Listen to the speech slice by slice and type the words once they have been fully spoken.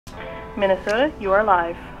Minnesota, you are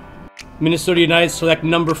live. Minnesota United select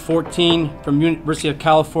number 14 from University of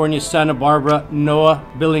California, Santa Barbara, Noah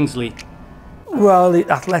Billingsley. Well,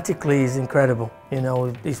 athletically he's incredible. You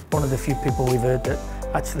know, he's one of the few people we've heard that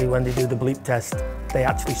actually when they do the bleep test, they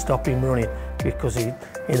actually stop him running because he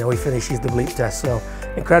finishes the bleep test. So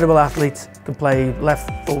incredible athlete, can play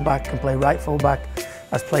left fullback, can play right fullback,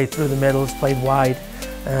 has played through the middle, has played wide.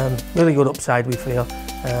 Really good upside, we feel.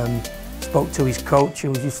 Spoke to his coach, who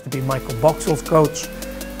used to be Michael Boxall's coach,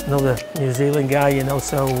 another New Zealand guy, you know,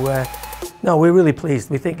 so no, we're really pleased.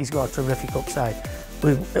 We think he's got a terrific upside.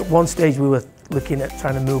 At one stage we were looking at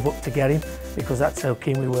trying to move up to get him because that's how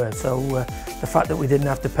keen we were. So the fact that we didn't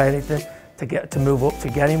have to pay anything to move up to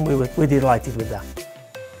get him, we're delighted with that.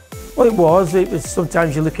 Well, it was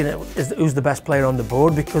sometimes you're looking at who's the best player on the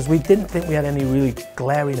board because we didn't think we had any really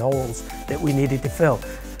glaring holes that we needed to fill.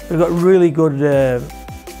 We've got really good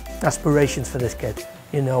aspirations for this kid.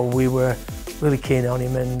 You know, we were really keen on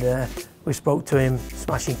him and we spoke to him,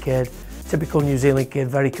 smashing kid, typical New Zealand kid,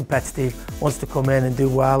 very competitive, wants to come in and do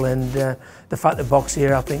well, and the fact that Box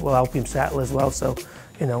here I think will help him settle as well, so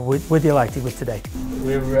you know, we're delighted with today.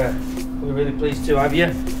 We're really pleased to have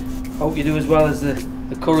you. Hope you do as well as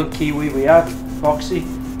the current Kiwi we have, Boxy,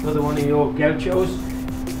 another one of your gauchos.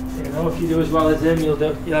 You know, if you do as well as him, you'll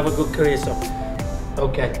have a good career, so.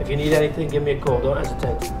 Okay, if you need anything, give me a call, don't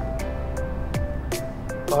hesitate.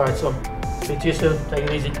 Alright, son. Speak to you soon. Take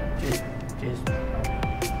it easy. Cheers. Cheers.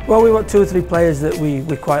 Well, we've got 2 or 3 players that we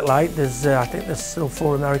quite like. I think there's still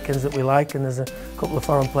 4 Americans that we like, and there's a couple of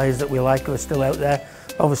foreign players that we like who are still out there.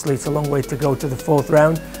 Obviously, it's a long way to go to the 4th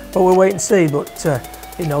round, but we'll wait and see. But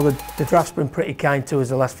you know, the draft's been pretty kind to us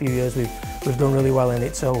the last few years. We've done really well in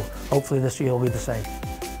it, so hopefully this year will be the same.